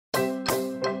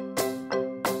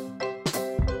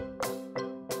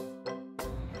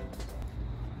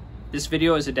This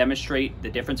video is to demonstrate the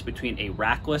difference between a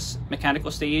rackless mechanical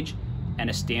stage and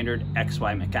a standard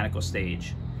XY mechanical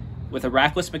stage. With a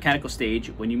rackless mechanical stage,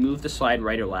 when you move the slide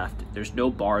right or left, there's no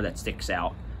bar that sticks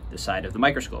out the side of the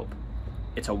microscope.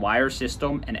 It's a wire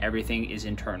system and everything is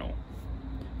internal.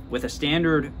 With a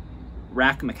standard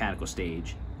rack mechanical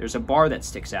stage, there's a bar that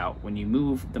sticks out when you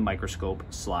move the microscope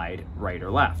slide right or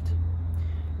left.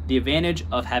 The advantage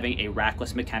of having a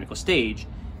rackless mechanical stage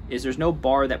is there's no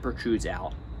bar that protrudes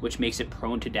out, which makes it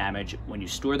prone to damage when you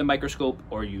store the microscope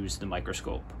or use the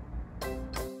microscope.